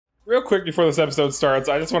Real quick before this episode starts,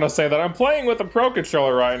 I just want to say that I'm playing with a Pro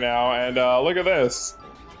Controller right now, and look at this.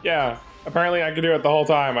 Yeah, apparently I could do it the whole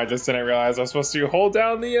time. I just didn't realize I was supposed to hold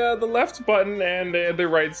down the left button and the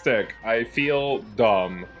right stick. I feel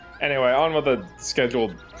dumb. Anyway, on with the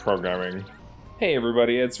scheduled programming. Hey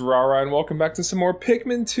everybody, it's Rara, and welcome back to some more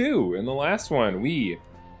Pikmin 2. In the last one, we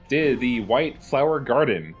did the White Flower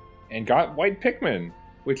Garden and got White Pikmin,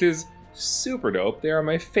 which is super dope. They are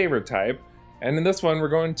my favorite type. And in this one, we're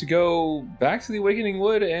going to go back to the Awakening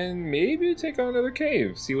Wood and maybe take on another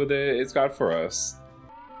cave, see what it's got for us.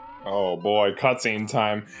 Oh boy, cutscene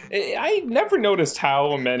time. I never noticed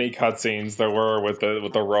how many cutscenes there were with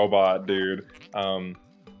the robot dude.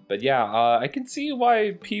 But yeah, I can see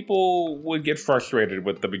why people would get frustrated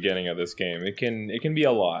with the beginning of this game. It can be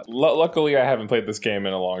a lot. Luckily, I haven't played this game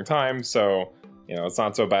in a long time, so you know it's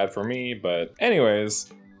not so bad for me. But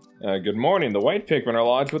anyways. Good morning. The white Pikmin are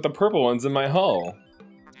lodged with the purple ones in my hull.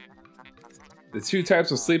 The two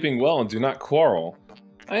types are sleeping well and do not quarrel.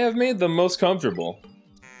 I have made them most comfortable.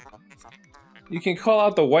 You can call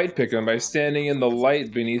out the white Pikmin by standing in the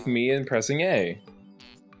light beneath me and pressing A.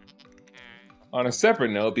 On a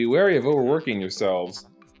separate note, be wary of overworking yourselves.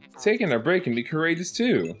 Taking a break can be courageous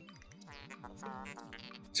too.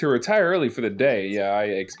 To retire early for the day, yeah, I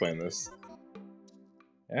explained this.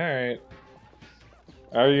 Alright.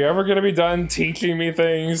 Are you ever gonna be done teaching me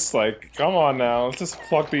things? Like, come on now, let's just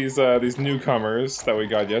pluck these newcomers that we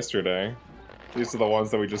got yesterday. These are the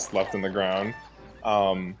ones that we just left in the ground.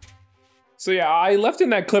 So yeah, I left in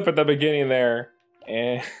that clip at the beginning there,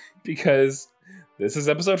 and because this is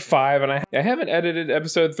episode 5, and I haven't edited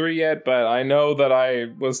episode 3 yet, but I know that I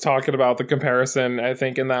was talking about the comparison, I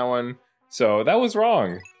think, in that one. So that was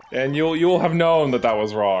wrong, and you'll have known that that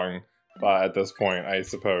was wrong at this point, I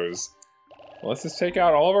suppose. Let's just take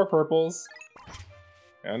out all of our purples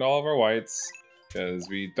and all of our whites, because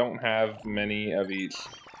we don't have many of each.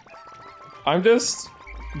 I'm just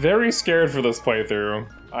very scared for this playthrough.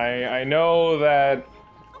 I know that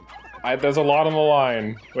there's a lot on the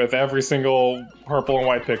line with every single purple and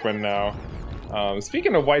white Pikmin now.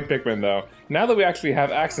 Speaking of white Pikmin though, now that we actually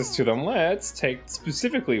have access to them, let's take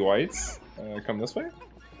specifically whites. Come this way.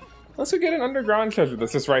 Let's go get an underground treasure.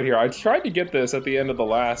 This is right here. I tried to get this at the end of the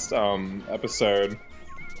last episode.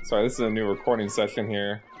 Sorry, this is a new recording session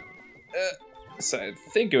here. So I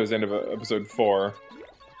think it was end of episode 4,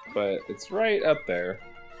 but it's right up there.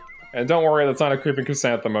 And don't worry, that's not a creeping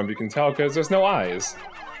chrysanthemum. You can tell because there's no eyes.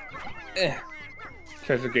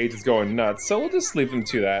 Treasure gauge is going nuts, so we'll just leave them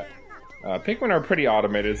to that. Pikmin are pretty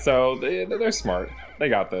automated, so they're smart. They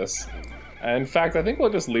got this. In fact, I think we'll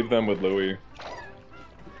just leave them with Louie.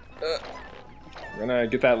 We're gonna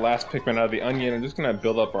get that last Pikmin out of the onion. I'm just gonna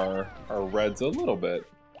build up our reds a little bit.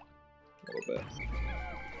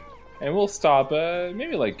 And we'll stop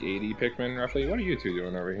maybe like 80 Pikmin roughly. What are you two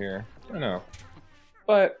doing over here? I don't know.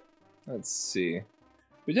 But, let's see.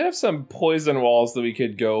 We did have some poison walls that we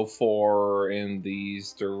could go for in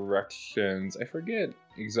these directions. I forget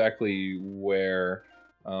exactly where.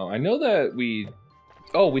 I know that we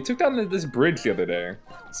took down this bridge the other day.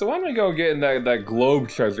 So why don't we go get in that globe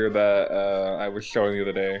treasure that I was showing the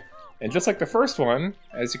other day. And just like the first one,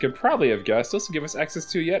 as you could probably have guessed, this will give us access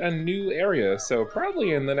to yet a new area. So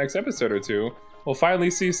probably in the next episode or two, we'll finally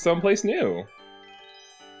see someplace new.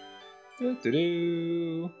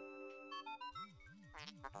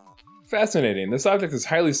 Fascinating. This object is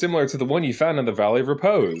highly similar to the one you found in the Valley of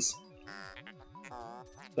Repose.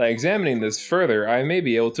 By examining this further, I may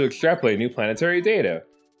be able to extrapolate new planetary data.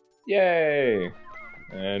 Yay!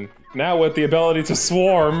 And now with the ability to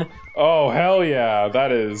swarm, oh hell yeah,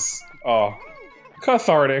 that is,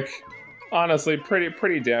 cathartic. Honestly,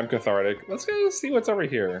 pretty damn cathartic. Let's go see what's over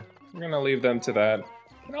here. We're gonna leave them to that.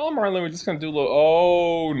 And all Marlin, we're just gonna do a little,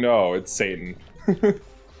 oh no, it's Satan.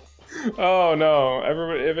 Oh no,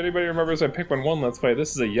 if anybody remembers my Pikmin 1 Let's Play,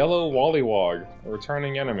 this is a yellow Wollywog, a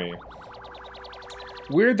returning enemy.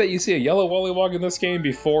 Weird that you see a yellow Wollywog in this game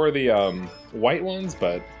before the white ones,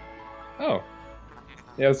 but oh.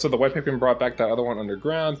 Yeah, so the white Pikmin brought back that other one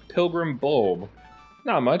underground, Pilgrim Bulb.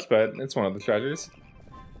 Not much, but it's one of the treasures.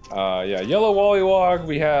 Yeah, yellow Wollywog,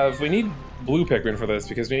 we need blue Pikmin for this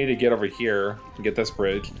because we need to get over here and get this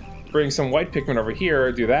bridge. Bring some white Pikmin over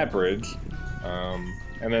here, do that bridge.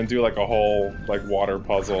 And then do like a whole like water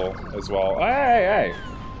puzzle as well. Hey!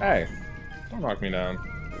 Don't knock me down.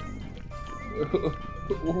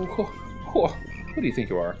 Who do you think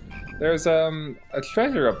you are? There's a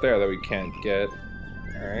treasure up there that we can't get.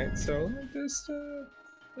 Alright, so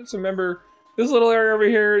let's remember this little area over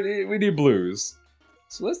here, we need blues.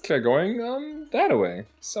 So let's try going that way.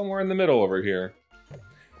 Somewhere in the middle over here.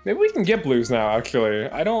 Maybe we can get blues now, actually.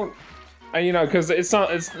 You know, because it's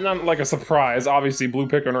not like a surprise. Obviously, blue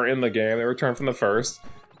Pikmin are in the game. They returned from the first.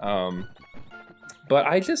 But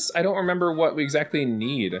I don't remember what we exactly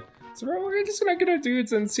need. So we're just gonna get our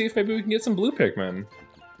dudes and see if maybe we can get some blue Pikmin.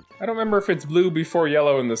 I don't remember if it's blue before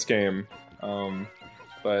yellow in this game.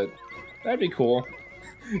 But that'd be cool.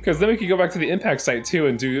 Because then we could go back to the impact site too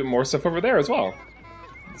and do more stuff over there as well.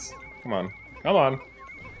 Come on. Come on.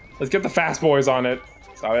 Let's get the fast boys on it.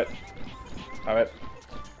 Stop it. Stop it.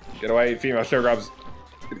 Get away, female sugar grubs.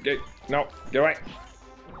 No, get away.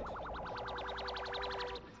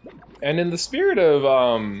 And in the spirit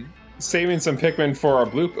of saving some Pikmin for our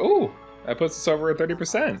blue... Ooh, that puts us over at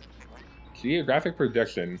 30%. Geographic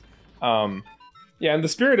projection. Yeah, in the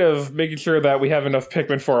spirit of making sure that we have enough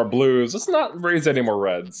Pikmin for our blues, let's not raise any more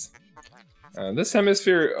reds. This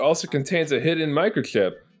hemisphere also contains a hidden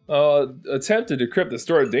microchip. Attempt to decrypt the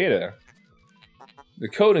stored data. The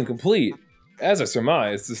code incomplete. As I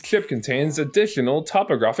surmise, this chip contains additional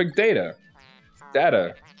topographic data.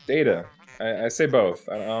 Data. I say both.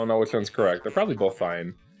 I don't know which one's correct. They're probably both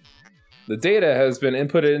fine. The data has been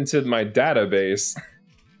inputted into my database.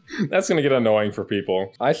 That's gonna get annoying for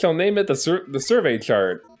people. I shall name it the survey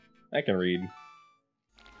chart. I can read.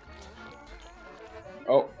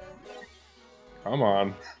 Oh. Come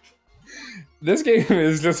on. This game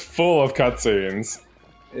is just full of cutscenes.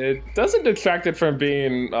 It doesn't detract it from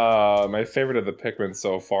being my favorite of the Pikmin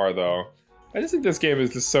so far, though. I just think this game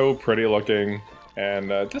is just so pretty looking and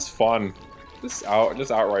just fun. Just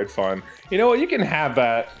outright fun. You know what? You can have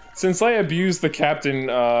that. Since I abused the captain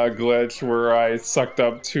glitch where I sucked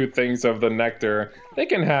up 2 things of the nectar, they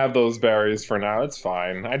can have those berries for now. It's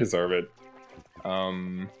fine. I deserve it.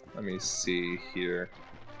 Let me see here.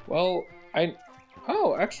 Well,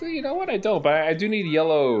 oh, actually, you know what? I don't, but I do need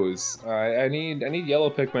yellows. I need yellow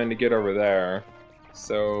Pikmin to get over there.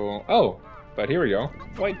 So, oh, but here we go.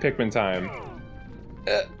 White Pikmin time.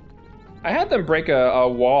 I had them break a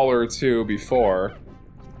wall or 2 before,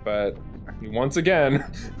 but once again,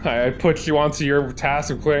 I put you onto your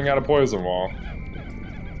task of clearing out a poison wall.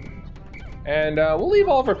 And we'll leave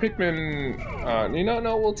all of our Pikmin. You know,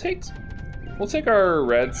 no, we'll take our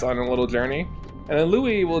reds on a little journey, and then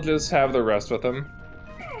Louie will just have the rest with him.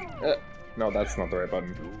 No, that's not the right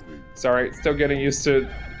button. Sorry, still getting used to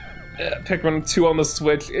Pikmin 2 on the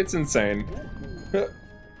Switch. It's insane.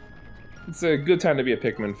 It's a good time to be a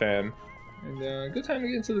Pikmin fan, and a good time to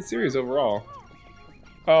get into the series overall.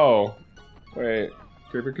 Oh. Wait,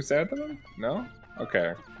 Creeper Chrysanthemum? No?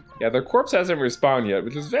 Okay. Yeah, their corpse hasn't respawned yet,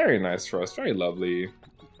 which is very nice for us. Very lovely.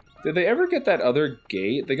 Did they ever get that other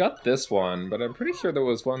gate? They got this one, but I'm pretty sure there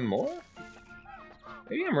was one more?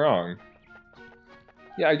 Maybe I'm wrong.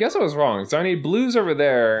 Yeah, I guess I was wrong. So I need blues over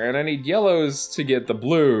there, and I need yellows to get the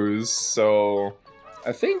blues, so...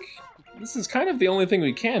 I think this is kind of the only thing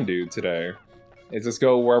we can do today. Is just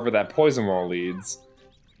go wherever that poison wall leads.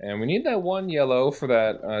 And we need that 1 yellow for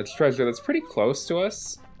that treasure that's pretty close to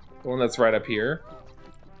us. The one that's right up here.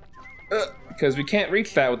 Because we can't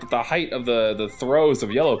reach that with the height of the throws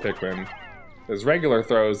of yellow Pikmin. Because regular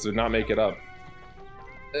throws do not make it up.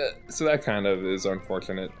 So that kind of is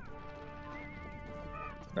unfortunate.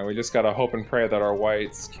 Now we just gotta hope and pray that our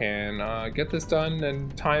whites can get this done in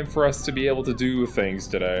time for us to be able to do things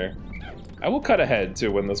today. I will cut ahead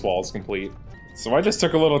too when this wall is complete. So I just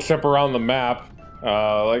took a little trip around the map.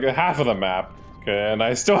 Like half of the map, okay, and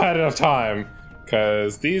I still had enough time,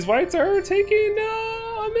 because these whites are taking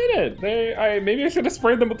a minute. Maybe I should have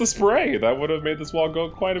sprayed them with the spray. That would have made this wall go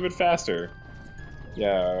quite a bit faster.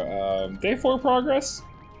 Yeah, day 4 progress,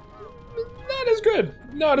 not as good.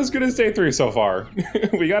 Not as good as day 3 so far.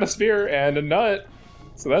 We got a spear and a nut,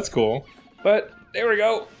 so that's cool. But there we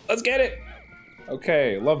go, let's get it.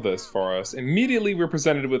 Okay, love this for us. Immediately we're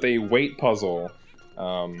presented with a weight puzzle.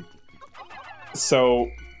 So,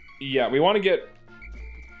 yeah, we want to get...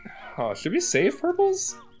 should we save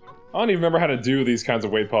purples? I don't even remember how to do these kinds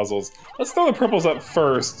of weight puzzles. Let's throw the purples up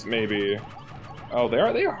first, maybe. Oh, they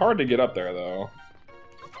are hard to get up there, though.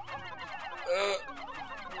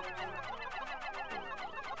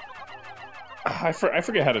 I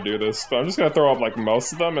forget how to do this, but I'm just gonna throw up, like,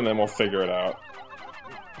 most of them, and then we'll figure it out.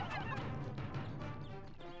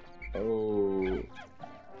 Oh...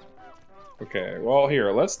 Okay, well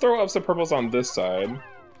here, let's throw up some purples on this side,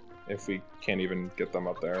 if we can't even get them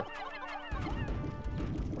up there.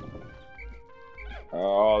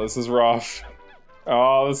 Oh, this is rough.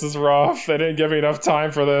 Oh, this is rough. They didn't give me enough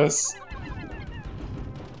time for this.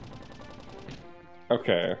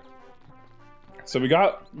 Okay. So we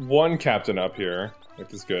got 1 captain up here,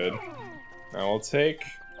 which is good. Now we'll take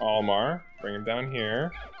Almar, bring him down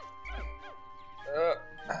here.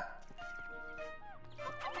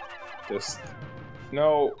 Just...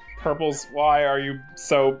 No, purples, why are you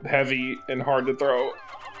so heavy and hard to throw?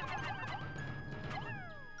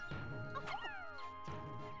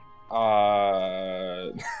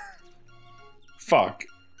 Fuck.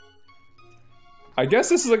 I guess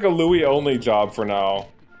this is like a Louis-only job for now.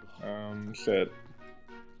 Shit.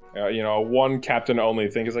 You know, one captain-only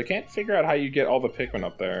thing, because I can't figure out how you get all the Pikmin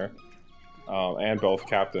up there. And both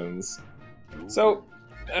captains. So,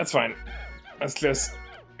 that's fine. Let's just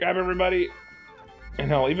grab everybody. And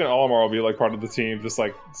hell, even Olimar will be like part of the team, just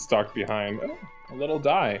like stuck behind. Oh, a little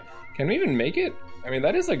die. Can we even make it? I mean,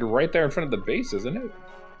 that is like right there in front of the base, isn't it?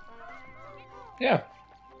 Yeah.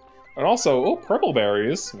 And also, oh, purple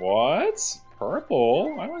berries. What?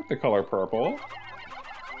 Purple? I like the color purple.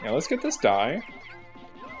 Yeah, let's get this die.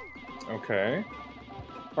 Okay.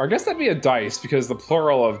 Or I guess that'd be a dice, because the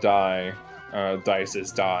plural of die, dice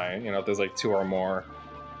is die. You know, if there's like 2 or more.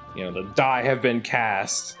 You know, the die have been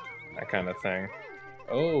cast. That kind of thing.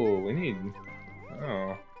 Oh, we need...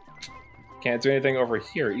 Oh. Can't do anything over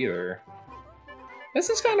here either. This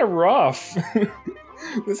is kind of rough.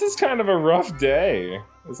 This is kind of a rough day.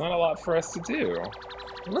 There's not a lot for us to do.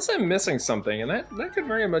 Unless I'm missing something, and that could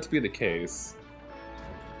very much be the case.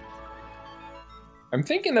 I'm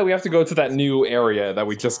thinking that we have to go to that new area that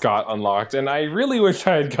we just got unlocked, and I really wish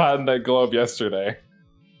I had gotten that globe yesterday.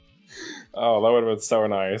 Oh, that would have been so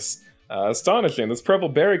nice. Astonishing, this purple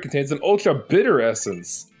berry contains an ultra bitter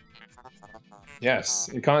essence. Yes,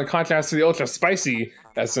 in contrast to the ultra spicy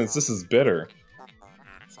essence, this is bitter.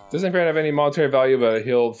 Doesn't appear to have any monetary value, but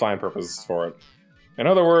he'll find purposes for it. In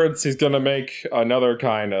other words, he's gonna make another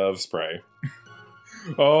kind of spray.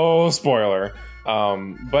 Oh, spoiler.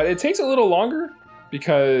 But it takes a little longer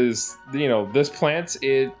because, you know, this plant,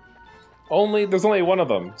 there's only one of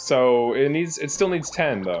them, so it still needs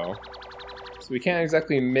 10 though. We can't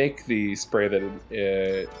exactly make the spray that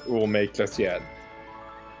it will make just yet.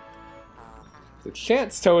 The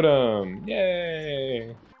chance totem!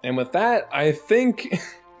 Yay! And with that, I think...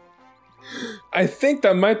 I think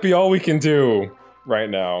that might be all we can do right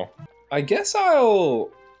now. I guess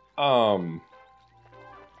I'll... I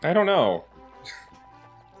don't know.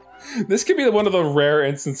 This could be one of the rare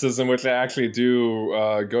instances in which I actually do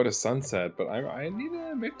go to sunset, but I need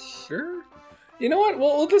to make sure... You know what?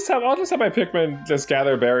 I'll just have my Pikmin just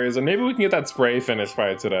gather berries, and maybe we can get that spray finished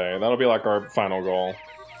by today. That'll be like our final goal.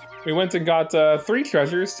 We went and got 3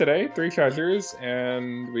 treasures today, 3 treasures,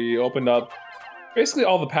 and we opened up basically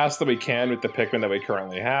all the paths that we can with the Pikmin that we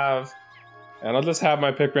currently have. And I'll just have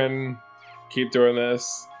my Pikmin keep doing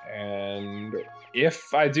this, and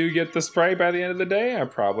if I do get the spray by the end of the day, I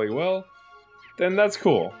probably will, then that's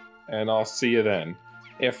cool, and I'll see you then.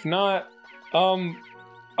 If not,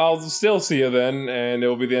 I'll still see you then, and it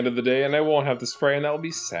will be the end of the day, and I won't have the spray, and that will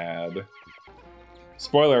be sad.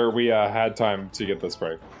 Spoiler, we had time to get the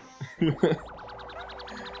spray.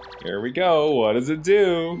 Here we go, what does it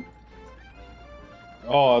do?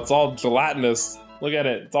 Oh, it's all gelatinous. Look at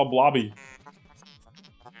it, it's all blobby.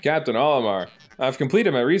 Captain Olimar, I've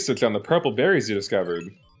completed my research on the purple berries you discovered.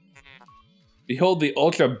 Behold the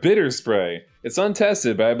ultra bitter spray. It's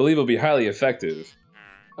untested, but I believe it'll be highly effective.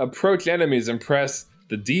 Approach enemies and press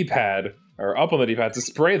the D-pad, or up on the D-pad, to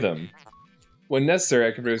spray them. When necessary,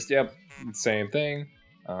 I can produce, yep, same thing.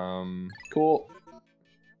 Cool.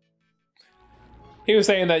 He was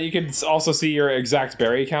saying that you could also see your exact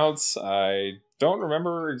berry counts. I don't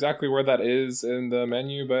remember exactly where that is in the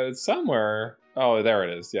menu, but it's somewhere. Oh, there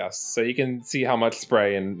it is, yes. So you can see how much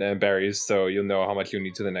spray and berries, so you'll know how much you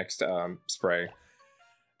need to the next spray.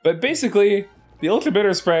 But basically, the Ultra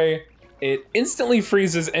Bitter Spray, it instantly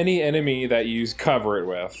freezes any enemy that you cover it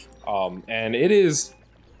with. And it is...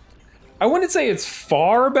 I wouldn't say it's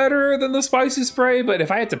far better than the Spicy Spray, but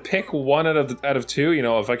if I had to pick one out of 2, you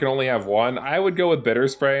know, if I could only have one, I would go with Bitter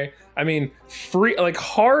Spray. I mean,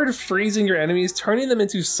 hard freezing your enemies, turning them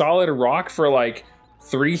into solid rock for like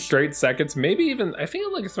 3 straight seconds, maybe even, I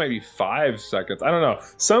feel like it's maybe 5 seconds, I don't know.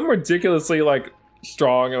 Some ridiculously like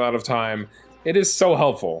strong amount of time. It is so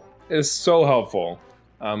helpful. It is so helpful.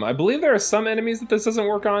 I believe there are some enemies that this doesn't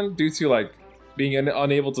work on due to like being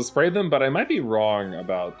unable to spray them, but I might be wrong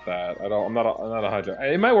about that. I'm not 100.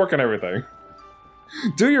 It might work on everything.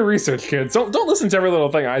 Do your research, kids. Don't listen to every little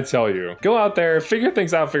thing I tell you. Go out there, figure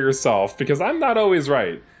things out for yourself, because I'm not always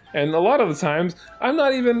right. And a lot of the times, I'm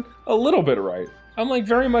not even a little bit right. I'm like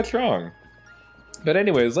very much wrong. But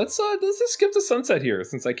anyways, let's just skip to sunset here,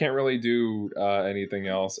 since I can't really do anything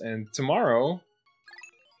else. And tomorrow,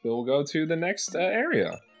 we'll go to the next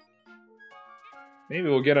area. Maybe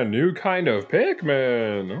we'll get a new kind of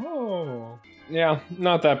Pikmin. Oh. Yeah,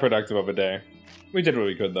 not that productive of a day. We did what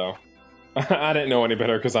we could, though. I didn't know any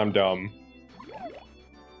better because I'm dumb.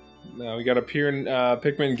 Now we got a pure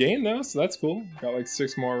Pikmin gain though, so that's cool. Got like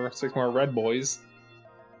six more red boys.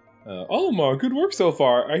 Olimar, good work so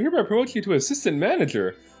far. I hereby promote you to assistant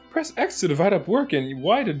manager. Press X to divide up work and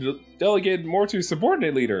Y to delegate more to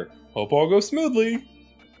subordinate leader. Hope all goes smoothly.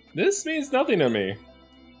 This means nothing to me.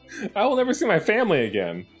 I will never see my family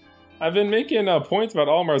again. I've been making points about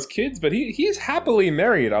Olimar's kids, but he's happily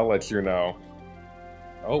married, I'll let you know.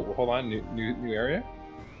 Oh, hold on, new area?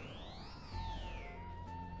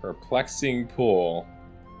 Perplexing pool.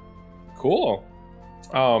 Cool.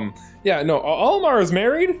 Yeah, no, Olimar is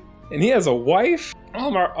married, and he has a wife.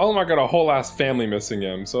 Olimar got a whole ass family missing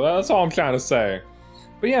him, so that's all I'm trying to say.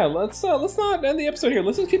 But yeah, let's not end the episode here.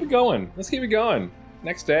 Let's just keep it going. Let's keep it going.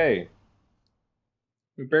 Next day.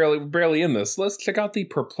 We're barely in this. Let's check out the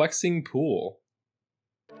perplexing pool.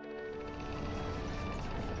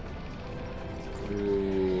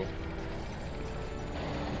 Ooh.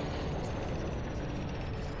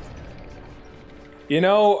 You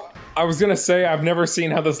know, I was gonna say I've never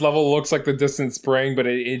seen how this level looks like the Distant Spring, but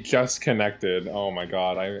it just connected. Oh my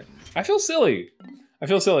god, I feel silly. I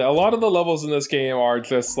feel silly. A lot of the levels in this game are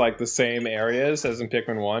just like the same areas as in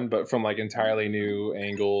Pikmin 1, but from like entirely new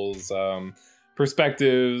angles,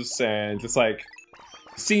 perspectives, and just like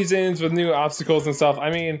seasons with new obstacles and stuff. I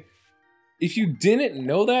mean, if you didn't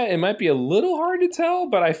know that, it might be a little hard to tell,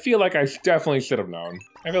 but I feel like I definitely should have known.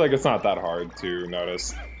 I feel like it's not that hard to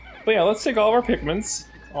notice. But yeah, let's take all of our Pikmins,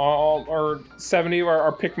 all our 70 of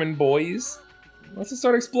our Pikmin boys. Let's just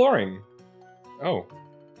start exploring. Oh.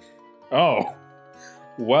 Oh.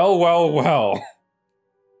 Well, well, well.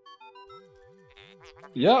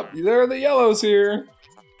 Yep, there are the yellows here.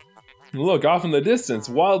 Look, off in the distance,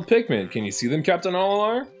 wild Pikmin. Can you see them, Captain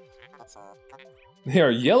Olimar? They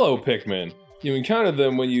are yellow Pikmin. You encountered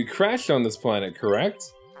them when you crashed on this planet,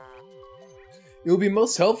 correct? It will be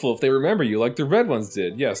most helpful if they remember you like the red ones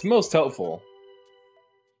did. Yes, most helpful.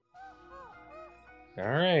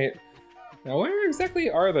 Alright. Now where exactly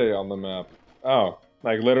are they on the map? Oh,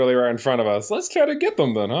 like literally right in front of us. Let's try to get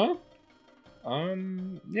them then, huh?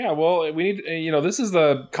 Yeah, well, we need, you know, this is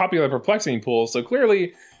the copy of the perplexing pool, so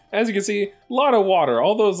clearly, as you can see, a lot of water.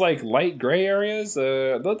 All those like light gray areas,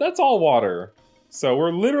 that's all water. So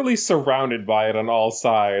we're literally surrounded by it on all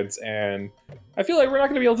sides, and I feel like we're not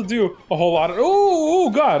going to be able to do a whole lot of— oh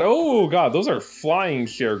god, those are flying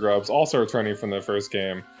sheer grubs, also returning from the first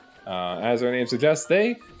game. As their name suggests,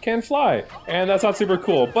 they can fly, and that's not super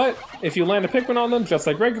cool, but if you land a Pikmin on them, just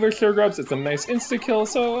like regular sheer grubs, it's a nice insta-kill,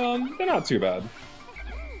 so they're not too bad.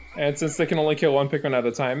 And since they can only kill one Pikmin at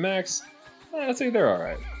a time max, I'd say they're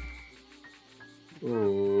alright.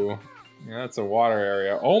 Ooh. That's a water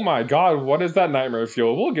area. Oh my god, what is that nightmare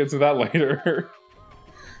fuel? We'll get to that later.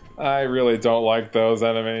 I really don't like those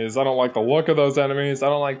enemies. I don't like the look of those enemies. I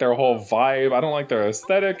don't like their whole vibe. I don't like their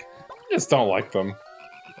aesthetic. I just don't like them.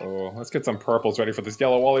 Oh, let's get some purples ready for this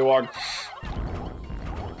yellow Wollywog.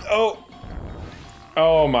 Oh.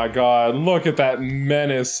 Oh my god, look at that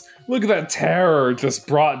menace. Look at that terror just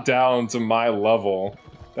brought down to my level.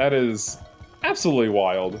 That is absolutely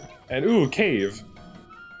wild. And ooh, cave.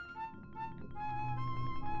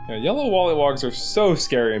 Yeah, yellow Wollywogs are so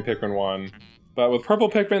scary in Pikmin 1, but with purple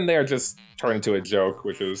Pikmin, they are just turned into a joke,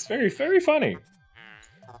 which is very, very funny.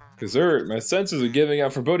 Gazert, my senses are giving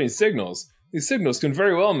out foreboding signals. These signals can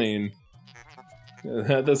very well mean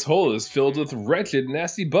that this hole is filled with wretched,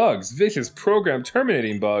 nasty bugs, vicious,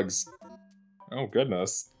 program-terminating bugs. Oh,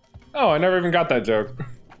 goodness. Oh, I never even got that joke.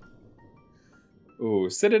 Ooh,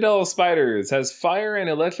 Citadel of Spiders has fire and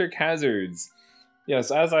electric hazards.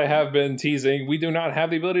 Yes, as I have been teasing, we do not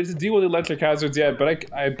have the ability to deal with electric hazards yet, but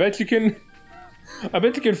I bet you can... I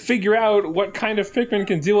bet you can figure out what kind of Pikmin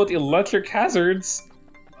can deal with electric hazards.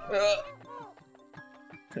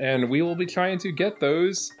 And we will be trying to get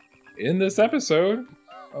those in this episode.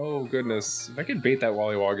 Oh goodness, if I could bait that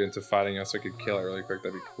Wollywog into fighting us, I could kill it really quick,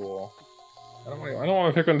 that'd be cool. I don't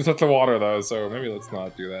want to Pikmin to touch the water though, so maybe let's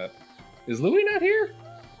not do that. Is Louie not here?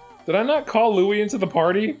 Did I not call Louie into the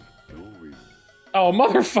party? Oh,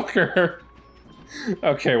 motherfucker!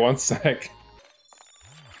 Okay, one sec.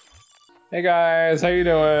 Hey guys, how you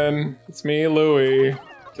doing? It's me, Louie.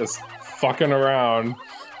 Just fucking around.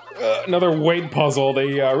 Another weight puzzle.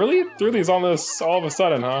 They really threw these on this all of a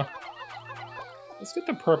sudden, huh? Let's get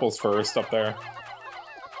the purples first up there.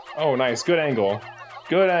 Oh, nice. Good angle.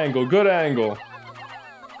 Good angle. Good angle.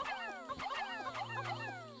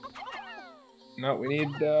 No, we need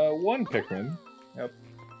one Pikmin. Yep.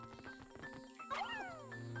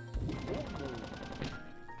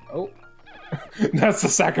 Oh. That's the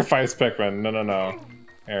sacrifice Pikmin. No, no, no.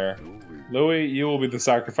 Here. Louie, you will be the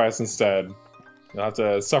sacrifice instead. You'll have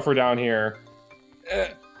to suffer down here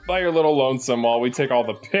by your little lonesome while we take all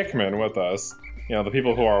the Pikmin with us. You know, the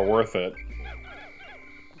people who are worth it.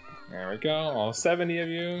 There we go, all 70 of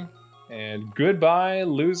you. And goodbye,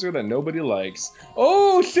 loser that nobody likes.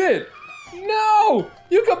 Oh, shit! No!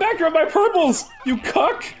 You come back here with my purples! You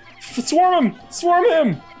cuck! Swarm him! Swarm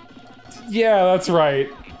him! Yeah, that's right.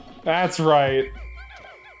 That's right.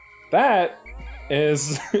 That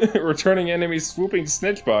is returning enemy swooping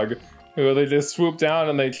snitch bug, who they just swoop down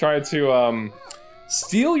and they try to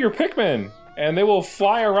steal your Pikmin, and they will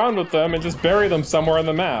fly around with them and just bury them somewhere on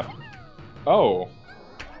the map. Oh.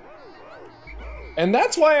 And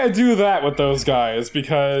that's why I do that with those guys,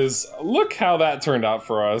 because look how that turned out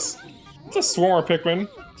for us. It's a swarm of Pikmin.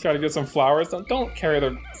 Try to get some flowers. Don't carry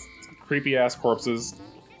their creepy ass corpses.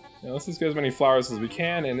 Yeah, let's just get as many flowers as we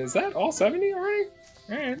can. And is that all 70 already?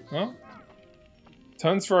 Alright, well.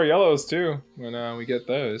 Tons for our yellows too, when we get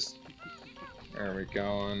those. There we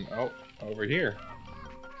go. And, oh, over here.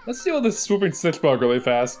 Let's deal with this swooping snitch bug really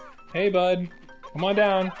fast. Hey, bud. Come on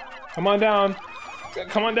down. Come on down.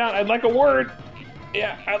 Come on down. I'd like a word.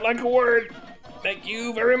 Yeah, I'd like a word. Thank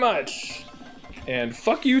you very much. And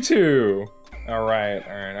fuck you too. Alright,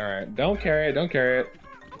 alright, alright. Don't carry it, don't carry it.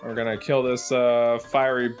 We're gonna kill this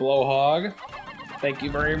fiery blowhog. Thank you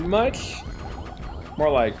very much. More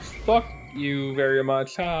like, fuck you very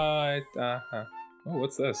much. Hi. Oh,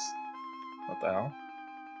 what's this? What the hell?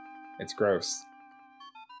 It's gross.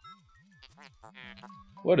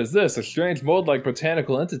 What is this? A strange mold-like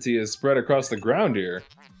botanical entity is spread across the ground here.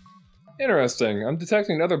 Interesting. I'm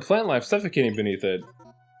detecting other plant life suffocating beneath it.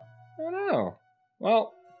 Oh no.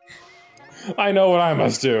 Well, I know what I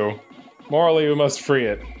must do. Morally, we must free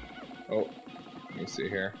it. Oh, let me see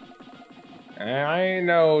here. I ain't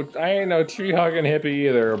no tree hugging hippie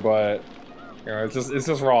either, but you know, it's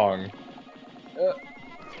just wrong.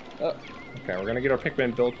 Okay, we're gonna get our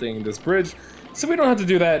Pikmin building this bridge, so we don't have to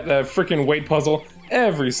do that freaking weight puzzle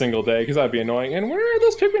every single day, because that'd be annoying. And where are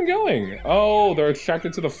those Pikmin going? Oh, they're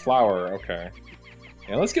attracted to the flower. Okay.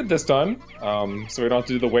 Yeah, let's get this done, so we don't have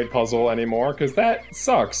to do the weight puzzle anymore, because that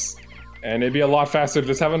sucks. And it'd be a lot faster to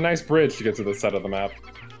just have a nice bridge to get to the side of the map.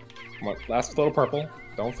 What, last little purple.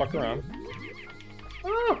 Don't fuck around.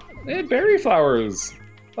 Oh, they had berry flowers.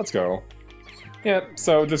 Let's go. Yeah,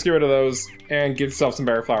 so just get rid of those and give yourself some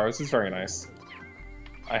berry flowers. It's very nice.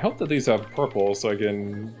 I hope that these have purple so I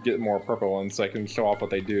can get more purple ones so I can show off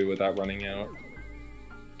what they do without running out.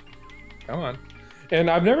 Come on. And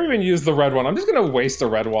I've never even used the red one. I'm just gonna waste a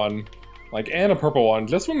red one, like, and a purple one,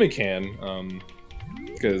 just when we can.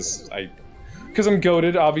 Because I'm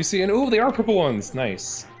goated, obviously. And ooh, they are purple ones.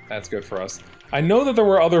 Nice. That's good for us. I know that there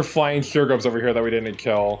were other flying sugargrubs over here that we didn't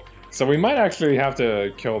kill, so we might actually have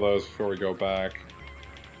to kill those before we go back.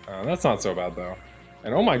 That's not so bad though.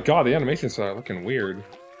 And oh my god, the animations are looking weird.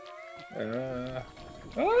 Oh,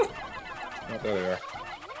 there they are.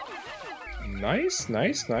 Nice,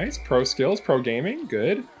 nice, nice. Pro skills, pro gaming,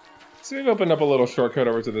 good. So we've opened up a little shortcut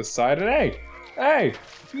over to this side, and hey,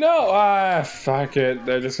 no, fuck it.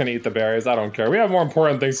 They're just gonna eat the berries. I don't care. We have more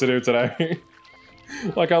important things to do today.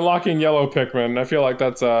 Like unlocking yellow Pikmin. I feel like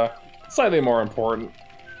that's slightly more important.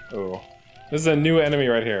 Oh, this is a new enemy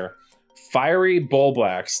right here. Fiery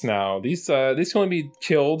Bullblacks. Now, these can only be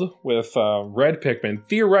killed with red Pikmin,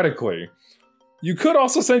 theoretically. You could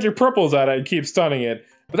also send your purples at it and keep stunning it,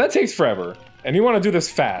 but that takes forever, and you want to do this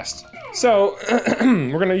fast. So,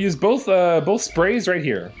 we're gonna use both sprays right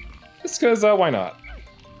here. Just because, why not?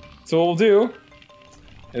 So what we'll do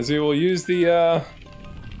is we will use the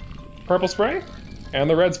purple spray and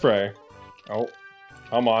the red spray. Oh,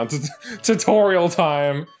 come on, tutorial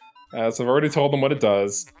time. So I've already told them what it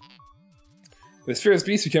does. This fierce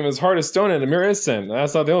beast became as hard as stone in a mere instant.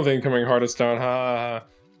 That's not the only thing becoming hard as stone. Ha ha ha.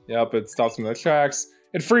 Yep, it stops them in their tracks.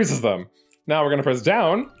 It freezes them. Now we're gonna press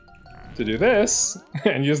down to do this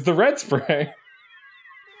and use the red spray.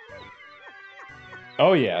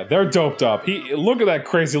 Oh yeah, they're doped up. Look at that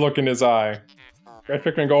crazy look in his eye. Red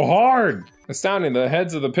Pikmin go hard! Astounding, the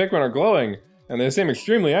heads of the Pikmin are glowing, and they seem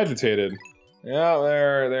extremely agitated. Yeah,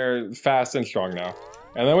 they're fast and strong now.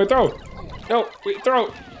 And then we throw! No, we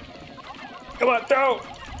throw! Come on, throw!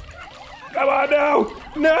 Come on, no!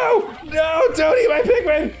 No! No, don't eat my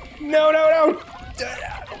Pikmin! No, no, no!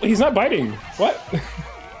 He's not biting. What?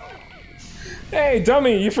 Hey,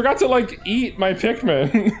 dummy, you forgot to, like, eat my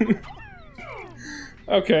Pikmin.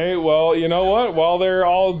 Okay, well, you know what? While they're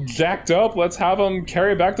all jacked up, let's have them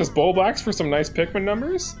carry back this Bullblacks for some nice Pikmin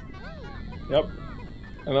numbers. Yep.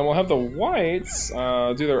 And then we'll have the whites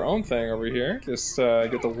do their own thing over here. Just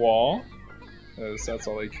get the wall, because that's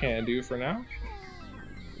all they can do for now.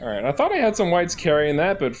 Alright, I thought I had some whites carrying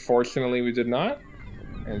that, but fortunately we did not.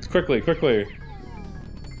 And quickly, quickly.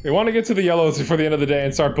 We want to get to the yellows before the end of the day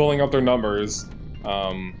and start building up their numbers.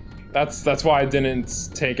 That's why I didn't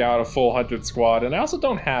take out a full 100 squad, and I also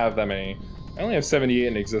don't have that many. I only have 78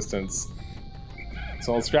 in existence.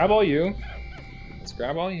 So let's grab all you. Let's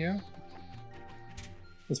grab all you.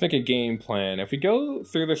 Let's make a game plan. If we go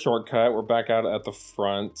through the shortcut, we're back out at the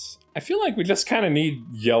front. I feel like we just kind of need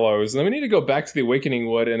yellows, and then we need to go back to the Awakening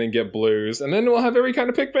Wood and then get blues, and then we'll have every kind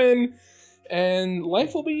of Pikmin, and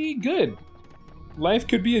life will be good. Life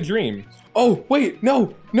could be a dream. Oh, wait,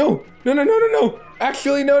 no, no, no, no, no, no, no.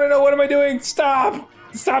 Actually, no, no, no, what am I doing? Stop!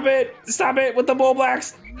 Stop it! Stop it with the bull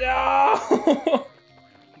blacks! No!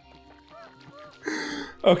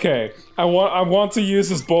 Okay, I want to use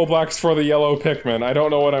this bull blacks for the yellow Pikmin. I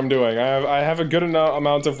don't know what I'm doing. I have a good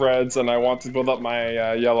amount of reds, and I want to build up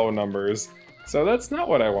my yellow numbers. So that's not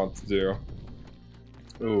what I want to do.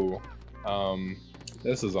 Ooh,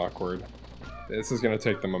 this is awkward. This is gonna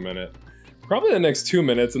take them a minute. Probably the next 2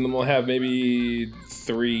 minutes, and then we'll have maybe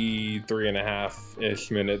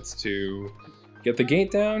 3.5-ish minutes to get the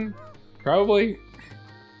gate down. Probably.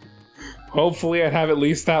 Hopefully I'd have at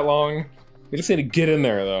least that long. We just need to get in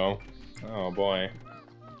there, though. Oh, boy.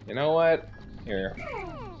 You know what? Here.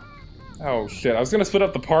 Oh, shit. I was gonna split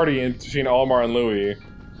up the party in between Almar and Louie.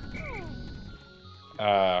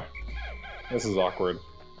 This is awkward.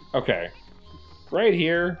 Okay. Right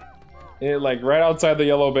here. Like, right outside the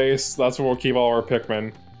yellow base, that's where we'll keep all our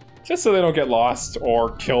Pikmin. Just so they don't get lost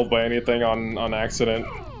or killed by anything on accident.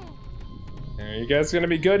 Are you guys gonna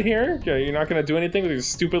be good here? You're not gonna do anything with your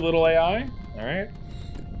stupid little AI? Alright.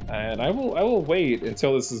 And I will wait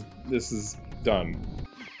until this is done.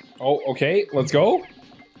 Oh, okay, let's go.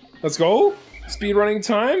 Let's go. Speed running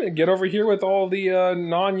time, and get over here with all the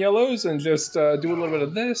non-yellows and just do a little bit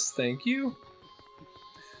of this. Thank you.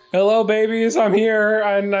 Hello, babies, I'm here,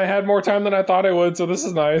 and I had more time than I thought I would, so this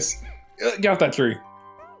is nice. Get off that tree.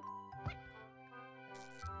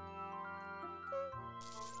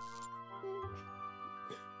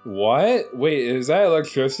 What? Wait, is that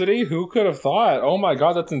electricity? Who could have thought? Oh my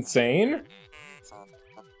god, that's insane.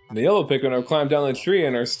 The yellow Pikmin have climbed down the tree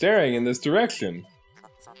and are staring in this direction.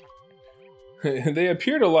 They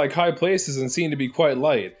appear to like high places and seem to be quite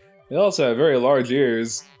light. They also have very large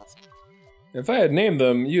ears. If I had named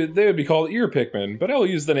them, they would be called ear Pikmin, but I will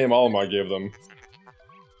use the name Alma gave them.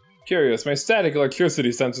 Curious, my static electricity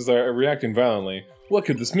sensors are reacting violently. What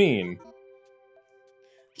could this mean?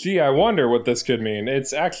 Gee, I wonder what this could mean.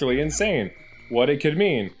 It's actually insane. What it could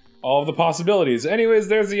mean. All of the possibilities. Anyways,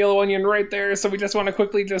 there's the yellow onion right there, so we just want to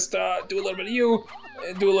quickly just do a little bit of you,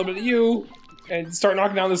 and do a little bit of you, and start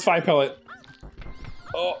knocking down this 5 pellet.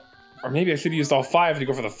 Oh, or maybe I should have used all 5 to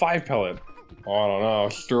go for the 5 pellet. Oh, I don't know.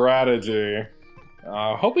 Strategy.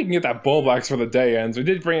 Hope we can get that bull blacks for the day ends. We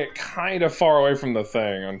did bring it kind of far away from the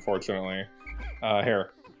thing, unfortunately.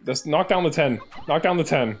 Here. Just knock down the 10. Knock down the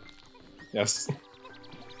 10. Yes.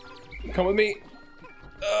 Come with me.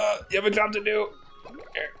 You have a job to do.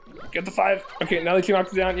 Here. Get the 5. Okay, now that you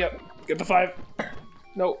knocked it down, yep. Get the 5.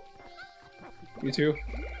 No. You too.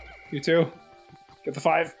 You too. Get the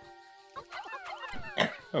 5.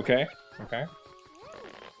 Okay. Okay.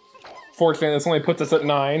 Fortunately, this only puts us at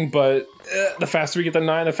 9, but the faster we get the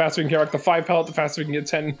 9, the faster we can get back the 5 pellet, the faster we can get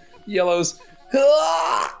 10 yellows.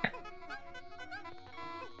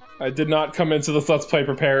 I did not come into this Let's Play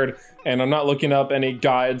prepared, and I'm not looking up any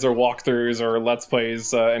guides or walkthroughs or Let's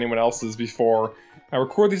Plays anyone else's before I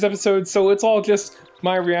record these episodes, so it's all just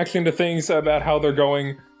my reaction to things about how they're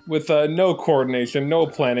going with no coordination, no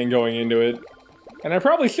planning going into it. And I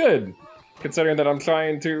probably should, considering that I'm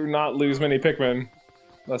trying to not lose many Pikmin.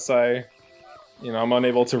 Unless I'm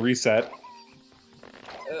unable to reset.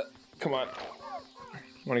 Come on.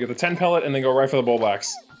 I want to get the 10 pellet and then go right for the bull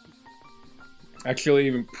blacks.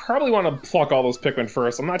 Actually, we probably want to pluck all those Pikmin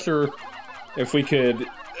first. I'm not sure if we could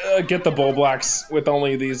get the bull blacks with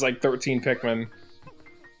only these, like, 13 Pikmin.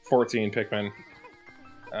 14 Pikmin.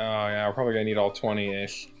 Oh, yeah, we're probably gonna need all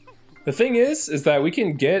 20-ish. The thing is that we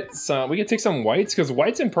can take some whites, because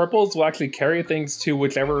whites and purples will actually carry things to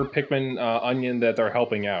whichever Pikmin onion that they're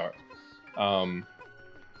helping out.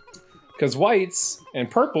 Because whites and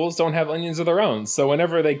purples don't have onions of their own, so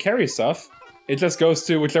whenever they carry stuff, it just goes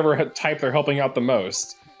to whichever type they're helping out the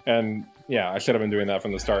most. And yeah, I should have been doing that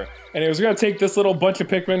from the start. Anyways, we're gonna take this little bunch of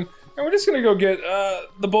Pikmin, and we're just gonna go get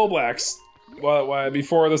the bull blacks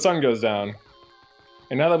before the sun goes down.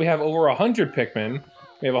 And now that we have over 100 Pikmin,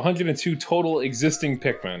 we have 102 total existing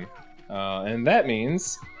Pikmin. And that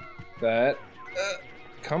means that...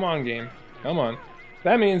 come on, game. Come on.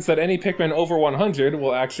 That means that any Pikmin over 100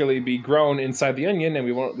 will actually be grown inside the onion, and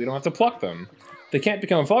we don't have to pluck them. They can't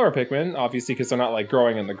become flower Pikmin, obviously, because they're not like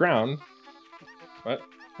growing in the ground. What?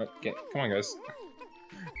 Okay, come on, guys.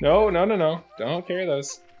 No. Don't carry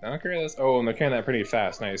those. Don't carry those. Oh, and they're carrying that pretty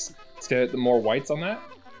fast. Nice. Let's get more whites on that.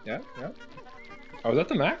 Yeah. Oh, is that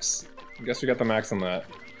the max? I guess we got the max on that.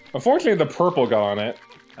 Unfortunately, the purple got on it.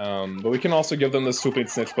 But we can also give them the swooping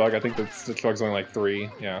snitch bug. I think the snitch bug's only like 3.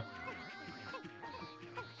 Yeah.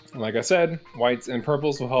 Like I said, whites and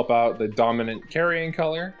purples will help out the dominant carrying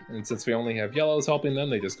color, and since we only have yellows helping them,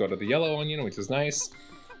 they just go to the yellow onion, which is nice.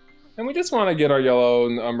 And we just want to get our yellow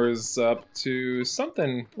numbers up to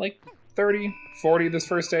something like 30, 40 this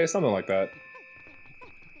first day, something like that.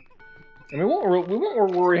 And we won't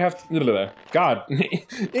worry have to... God,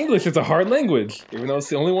 English is a hard language, even though it's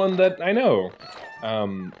the only one that I know.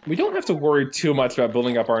 We don't have to worry too much about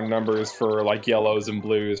building up our numbers for like yellows and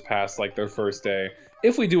blues past like their first day.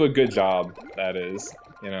 If we do a good job, that is,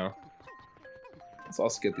 you know. Let's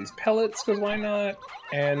also get these pellets, because why not?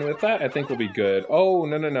 And with that, I think we'll be good. Oh,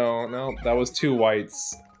 no, that was 2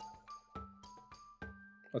 whites.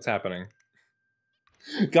 What's happening?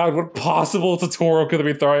 God, what possible tutorial could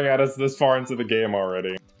they be throwing at us this far into the game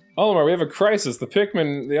already? Olimar, we have a crisis.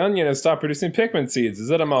 The onion has stopped producing Pikmin seeds. Is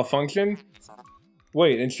it a malfunction?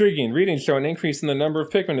 Wait, intriguing. Readings show an increase in the number of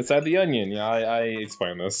Pikmin inside the onion. Yeah, I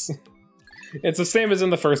explained this. It's the same as in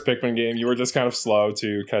the first Pikmin game. You were just kind of slow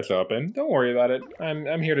to catch up, and don't worry about it.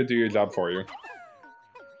 I'm here to do your job for you.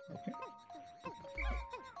 Okay.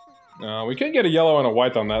 We could get a yellow and a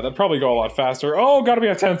white on that. That'd probably go a lot faster. Oh, gotta be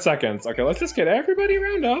at 10 seconds. Okay, let's just get everybody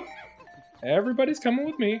round up. Everybody's coming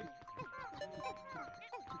with me.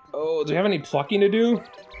 Oh, do we have any plucking to do?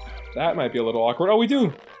 That might be a little awkward. Oh, we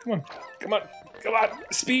do. Come on.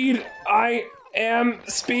 Speed. I am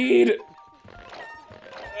speed.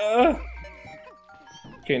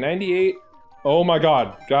 Okay, 98. Oh my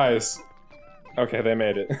god, guys. Okay, they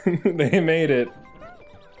made it. They made it.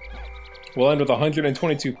 We'll end with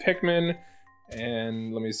 122 Pikmin,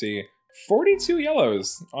 and let me see, 42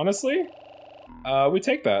 yellows. Honestly, we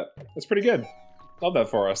take that. That's pretty good. Love that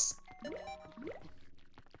for us.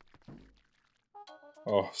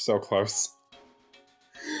 Oh, so close.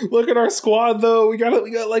 Look at our squad, though. We got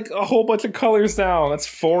like a whole bunch of colors now. That's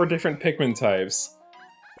 4 different Pikmin types.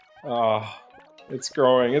 It's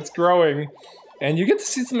growing. And you get to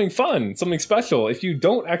see something fun, something special. If you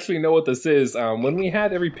don't actually know what this is, when we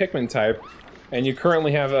had every Pikmin type, and you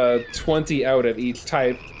currently have 20 out at each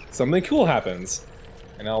type, something cool happens.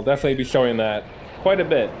 And I'll definitely be showing that quite a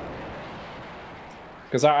bit.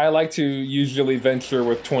 Because I like to usually venture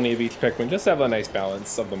with 20 of each Pikmin, just to have a nice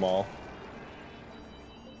balance of them all.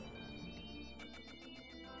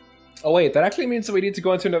 Oh wait, that actually means that we need to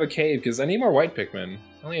go into another cave, because I need more white Pikmin.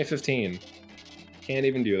 I only have 15. Can't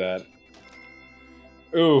even do that.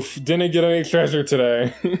 Oof, didn't get any treasure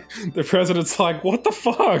today. The president's like, what the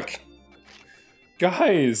fuck?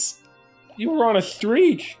 Guys, you were on a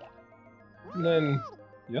streak. And then,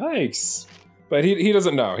 yikes. But he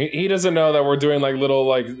doesn't know. He doesn't know that we're doing like little,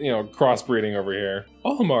 like, you know, crossbreeding over here.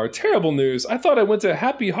 Olimar, terrible news. I thought I went to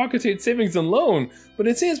Happy Hocketate Savings and Loan, but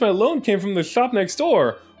it seems my loan came from the shop next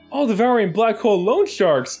door. All devouring black hole loan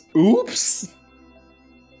sharks. Oops.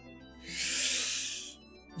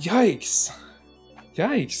 Yikes.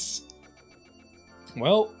 Yikes.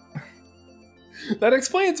 Well, that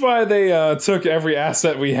explains why they took every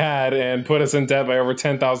asset we had and put us in debt by over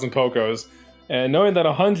 10,000 Pokos. And knowing that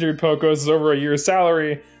 100 Pokos is over a year's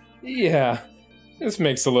salary, yeah, this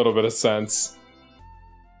makes a little bit of sense.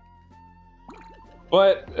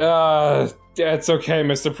 But, it's okay,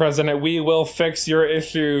 Mr. President. We will fix your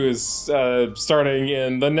issues starting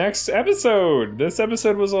in the next episode. This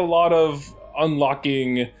episode was a lot of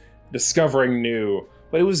unlocking, discovering new,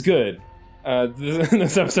 but it was good.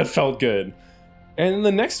 This episode felt good. And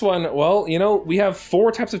the next one, well, you know, we have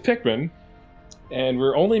 4 types of Pikmin, and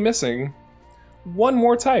we're only missing 1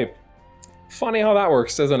 more type. Funny how that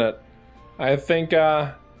works, isn't it? I think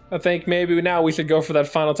maybe now we should go for that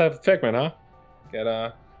final type of Pikmin, huh?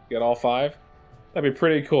 Get all 5? That'd be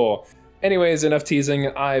pretty cool. Anyways, enough teasing.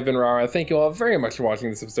 I've been Rara. Thank you all very much for watching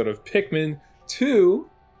this episode of Pikmin 2.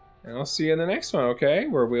 And I'll see you in the next one, okay?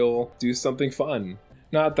 Where we'll do something fun.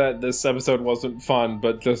 Not that this episode wasn't fun,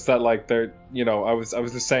 but just that, like, there, you know, I was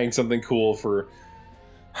just saying something cool for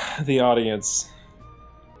the audience.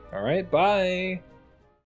 Alright, bye!